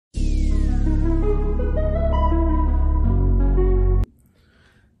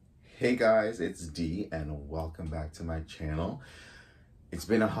Hey guys, it's D and welcome back to my channel. It's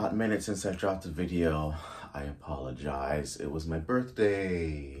been a hot minute since I dropped a video. I apologize. It was my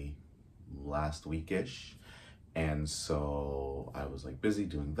birthday last weekish, and so I was like busy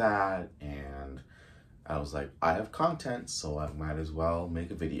doing that, and I was like, I have content, so I might as well make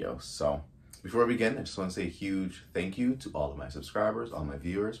a video. So before we begin, I just want to say a huge thank you to all of my subscribers, all my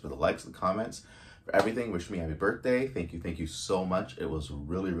viewers, for the likes, the comments, for everything. Wish me happy birthday. Thank you so much. It was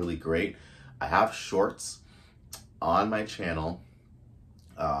really great. I have shorts on my channel.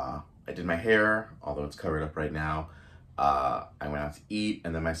 I did my hair, although it's covered up right now. I went out to eat,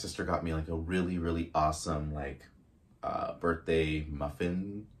 and then my sister got me like a really awesome like birthday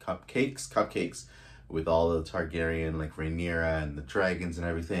muffin cupcakes with all the Targaryen like Rhaenyra and the dragons and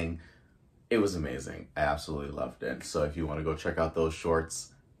everything. It was amazing. I absolutely loved it. So if you want to go check out those shorts,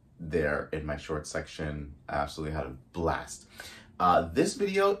 they're in my shorts section. I absolutely had a blast. This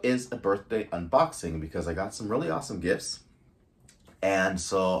video is a birthday unboxing because I got some really awesome gifts. And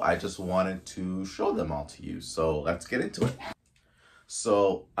so I just wanted to show them all to you. So let's get into it.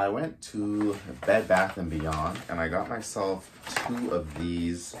 So I went to Bed Bath & Beyond and I got myself 2 of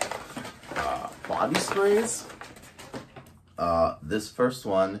these body sprays. This first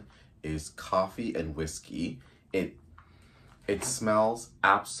one is coffee and whiskey. It smells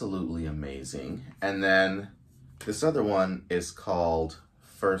absolutely amazing. And then this other one is called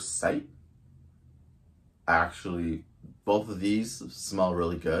First Sight. Actually, both of these smell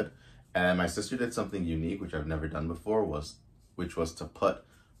really good. And my sister did something unique, which I've never done before, which was to put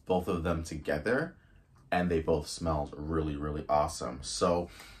both of them together, and they both smelled really awesome. So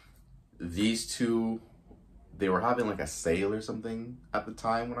these 2, they were having like a sale or something at the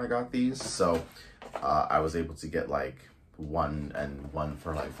time when I got these. So I was able to get like one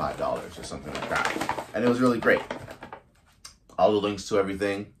for like $5 or something like that. And it was really great. All the links to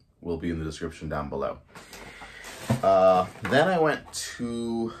everything will be in the description down below. Then I went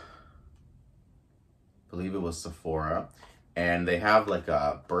to, I believe it was Sephora, and they have like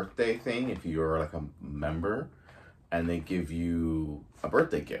a birthday thing if you're like a member, and they give you a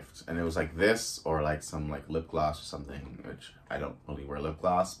birthday gift. And it was like this or like some like lip gloss or something, which I don't really wear lip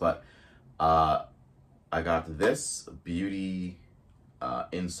gloss, but I got this Beauty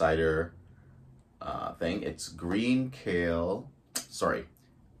Insider thing. It's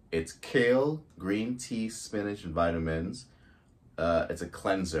it's kale, green tea, spinach, and vitamins. It's a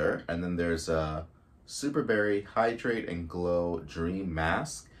cleanser. And then there's a Superberry Hydrate and Glow Dream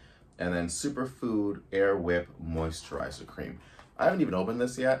Mask. And then Superfood Air Whip Moisturizer Cream. I haven't even opened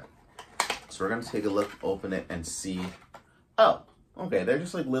this yet. So we're going to take a look, open it, and see. Oh, okay. They're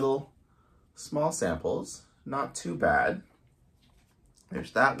just like little small samples. Not too bad.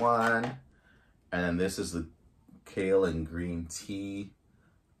 There's that one. And then this is the kale and green tea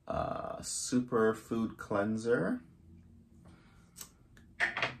superfood cleanser.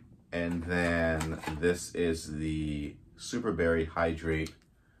 And then this is the Superberry Hydrate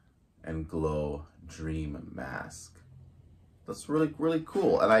and Glow Dream Mask. That's really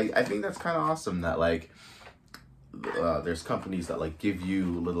cool. And I think that's kind of awesome that like there's companies that like give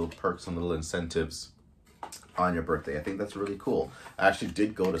you little perks and little incentives on your birthday. I think that's really cool. I actually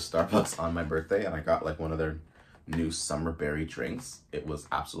did go to Starbucks on my birthday and I got like one of their new summer berry drinks. It was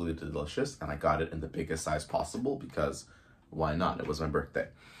absolutely delicious, and I got it in the biggest size possible because why not? It was my birthday.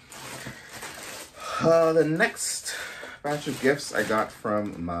 The next batch of gifts I got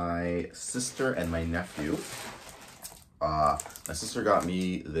from my sister and my nephew. My sister got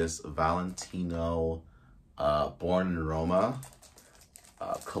me this Valentino Born in Roma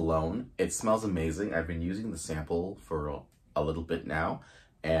cologne. It smells amazing. I've been using the sample for a little bit now,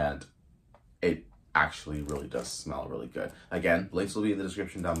 and it actually really does smell really good. Again, links will be in the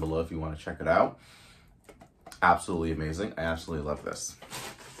description down below if you want to check it out. Absolutely amazing. I absolutely love this.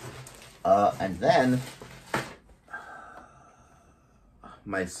 And then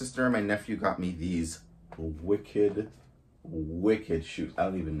my sister and my nephew got me these wicked shoes. I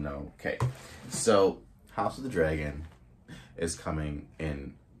don't even know. Okay, so House of the Dragon is coming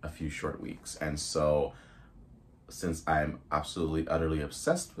in a few short weeks, and so since I'm absolutely utterly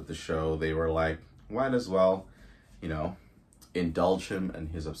obsessed with the show, they were like, might as well, you know, indulge him in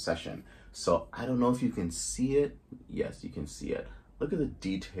his obsession. So I don't know if you can see it. Yes, you can see it. Look at the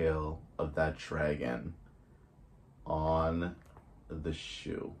detail of that dragon on the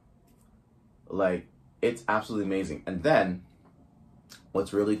shoe. Like, it's absolutely amazing. And then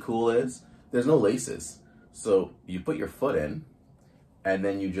what's really cool is there's no laces. So you put your foot in and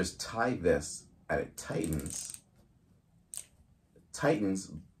then you just tie this and it tightens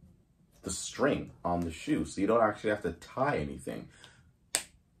the string on the shoe. So you don't actually have to tie anything.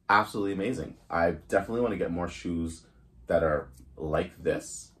 absolutely amazing. I definitely want to get more shoes that are like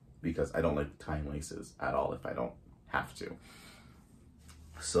this because I don't like tying laces at all if I don't have to.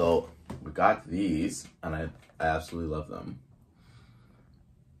 So we got these and I absolutely love them.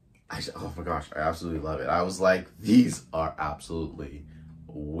 Oh my gosh, I absolutely love it. I was like, these are absolutely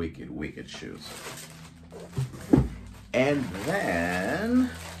wicked, wicked shoes. And then,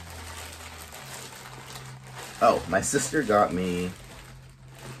 oh, my sister got me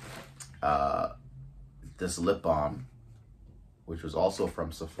this lip balm, which was also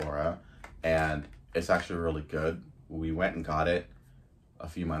from Sephora, and it's actually really good. We went and got it a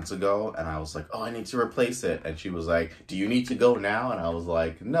few months ago, and I was like, oh, I need to replace it. And she was like, do you need to go now? And I was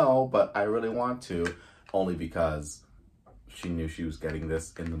like, no, but I really want to, only because she knew she was getting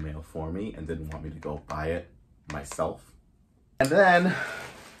this in the mail for me and didn't want me to go buy it myself. And then,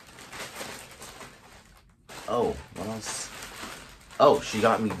 oh, what else? Oh, she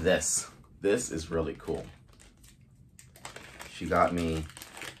got me this. This is really cool. She got me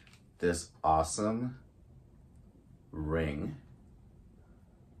this awesome ring.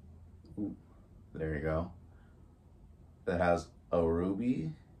 Ooh, there you go. That has a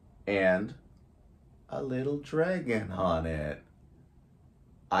ruby and a little dragon on it.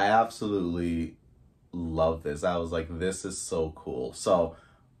 I absolutely love this. I was like, this is so cool. So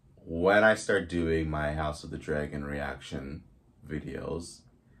when I start doing my House of the Dragon reaction videos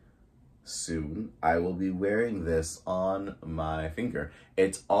soon, I will be wearing this on my finger.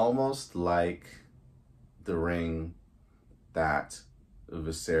 It's almost like the ring that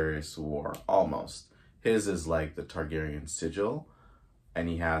Viserys wore, almost. His is like the Targaryen sigil, and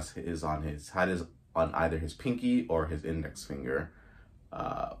he has his on either his pinky or his index finger.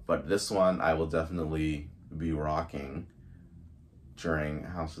 But this one I will definitely be rocking during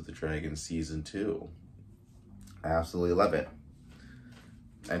House of the Dragon Season 2. I absolutely love it.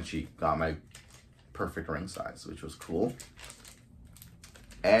 And she got my perfect ring size, which was cool.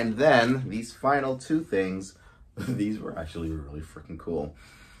 And then these final two things, these were actually really freaking cool.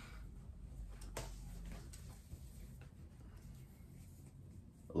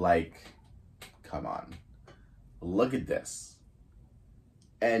 Like, come on. Look at this.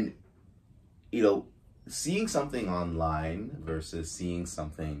 And, you know, seeing something online versus seeing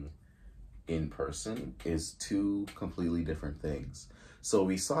something in person is two completely different things. So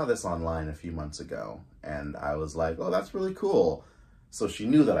we saw this online a few months ago, and I was like, oh, that's really cool. So she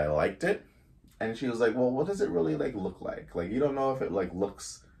knew that I liked it, and she was like, well, what does it really like look like? Like, you don't know if it like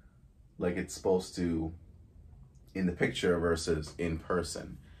looks like it's supposed to in the picture versus in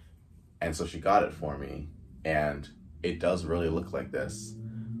person. And so she got it for me, and it does really look like this.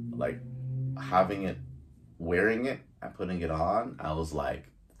 Like, having it, wearing it and putting it on, I was like,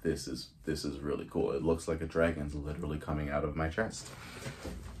 this is really cool. It looks like a dragon's literally coming out of my chest.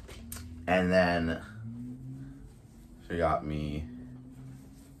 And then she got me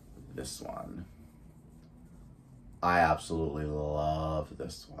this one. I absolutely love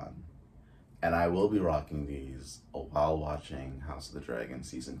this one. And I will be rocking these while watching House of the Dragon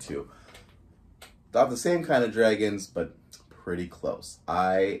Season 2. Not the same kind of dragons, but pretty close.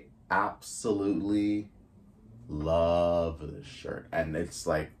 I absolutely love this shirt. And it's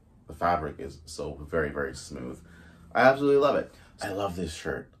like, the fabric is so very, very smooth. I absolutely love it. I love this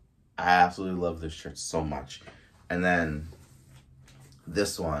shirt. I absolutely love this shirt so much. And then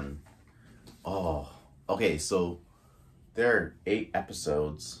this one. Oh, okay, so there are 8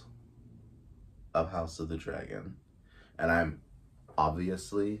 episodes of House of the Dragon, and I'm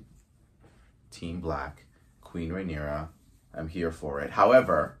obviously Team Black, Queen Rhaenyra. I'm here for it.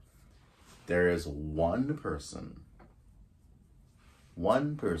 However, there is one person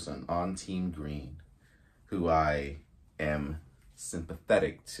on Team Green who I am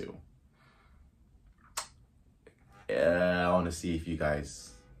sympathetic to. I want to see if you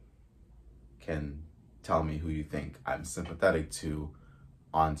guys can tell me who you think I'm sympathetic to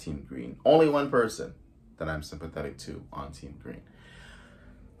on Team Green. Only one person that I'm sympathetic to on Team Green.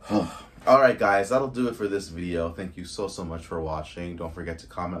 Alright guys, that'll do it for this video. Thank you so much for watching. Don't forget to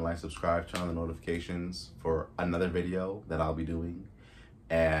comment, like, subscribe, turn on the notifications for another video that I'll be doing.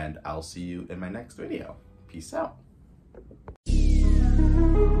 And I'll see you in my next video. Peace out.